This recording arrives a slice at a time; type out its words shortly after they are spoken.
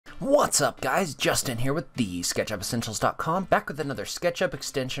What's up guys, Justin here with TheSketchUpEssentials.com, back with another SketchUp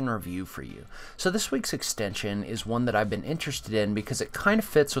extension review for you. So this week's extension is one that I've been interested in because it kind of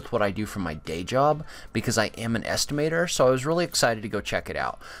fits with what I do for my day job, because I am an estimator, so I was really excited to go check it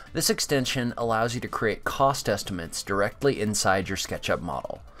out. This extension allows you to create cost estimates directly inside your SketchUp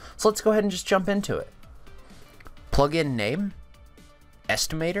model. So let's go ahead and just jump into it. Plugin name,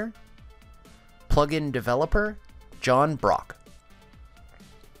 Estimator. Plugin developer, John Brock.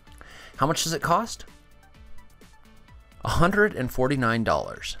 How much does it cost?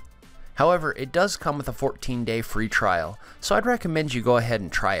 $149. However, it does come with a 14-day free trial, so I'd recommend you go ahead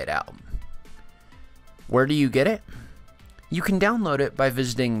and try it out. Where do you get it? You can download it by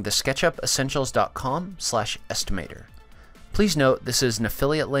visiting TheSketchUpEssentials.com/estimator. Please note this is an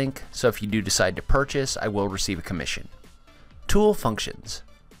affiliate link, so if you do decide to purchase, I will receive a commission. Tool functions.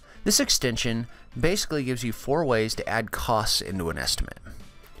 This extension basically gives you 4 ways to add costs into an estimate.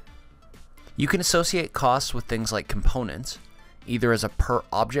 You can associate costs with things like components, either as a per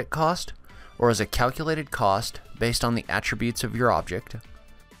object cost or as a calculated cost based on the attributes of your object.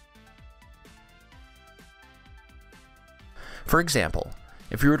 For example,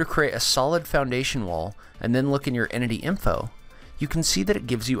 if you were to create a solid foundation wall and then look in your entity info, you can see that it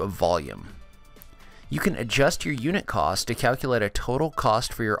gives you a volume. You can adjust your unit cost to calculate a total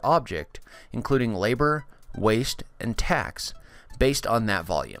cost for your object, including labor, waste, and tax, based on that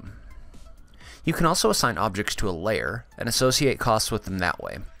volume. You can also assign objects to a layer and associate costs with them that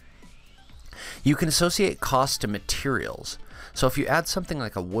way. You can associate costs to materials, so if you add something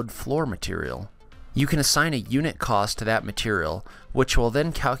like a wood floor material, you can assign a unit cost to that material, which will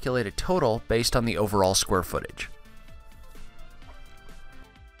then calculate a total based on the overall square footage.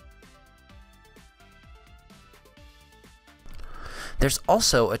 There's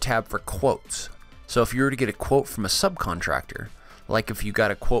also a tab for quotes, so if you were to get a quote from a subcontractor, like if you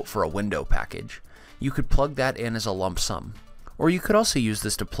got a quote for a window package, you could plug that in as a lump sum. Or you could also use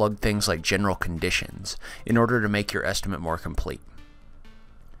this to plug things like general conditions in order to make your estimate more complete.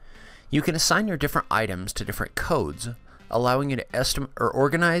 You can assign your different items to different codes, allowing you to estimate or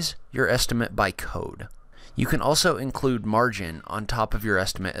organize your estimate by code. You can also include margin on top of your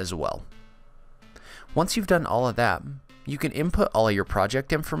estimate as well. Once you've done all of that, you can input all of your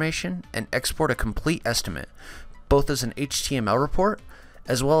project information and export a complete estimate, both as an HTML report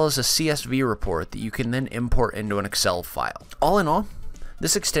as well as a CSV report that you can then import into an Excel file. All in all,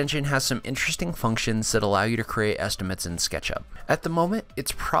 this extension has some interesting functions that allow you to create estimates in SketchUp. At the moment,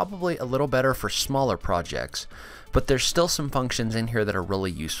 it's probably a little better for smaller projects, but there's still some functions in here that are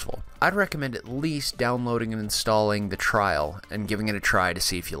really useful. I'd recommend at least downloading and installing the trial and giving it a try to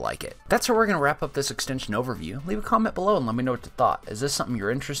see if you like it. That's how we're going to wrap up this extension overview. Leave a comment below and let me know what you thought. Is this something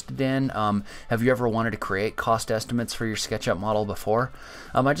you're interested in? Have you ever wanted to create cost estimates for your SketchUp model before?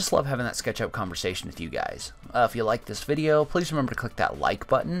 I just love having that SketchUp conversation with you guys. If you like this video, please remember to click that like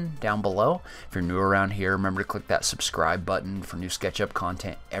button down below. If you're new around here, remember to click that subscribe button for new SketchUp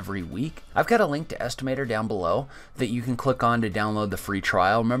content every week. I've got a link to Estimator down below that you can click on to download the free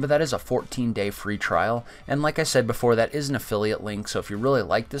trial. Remember, that is a 14-day free trial, and like I said before, that is an affiliate link, so if you really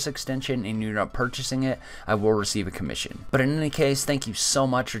like this extension and you're not purchasing it, I will receive a commission. But in any case, thank you so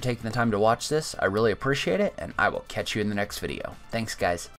much for taking the time to watch this. I really appreciate it, and I will catch you in the next video. Thanks guys.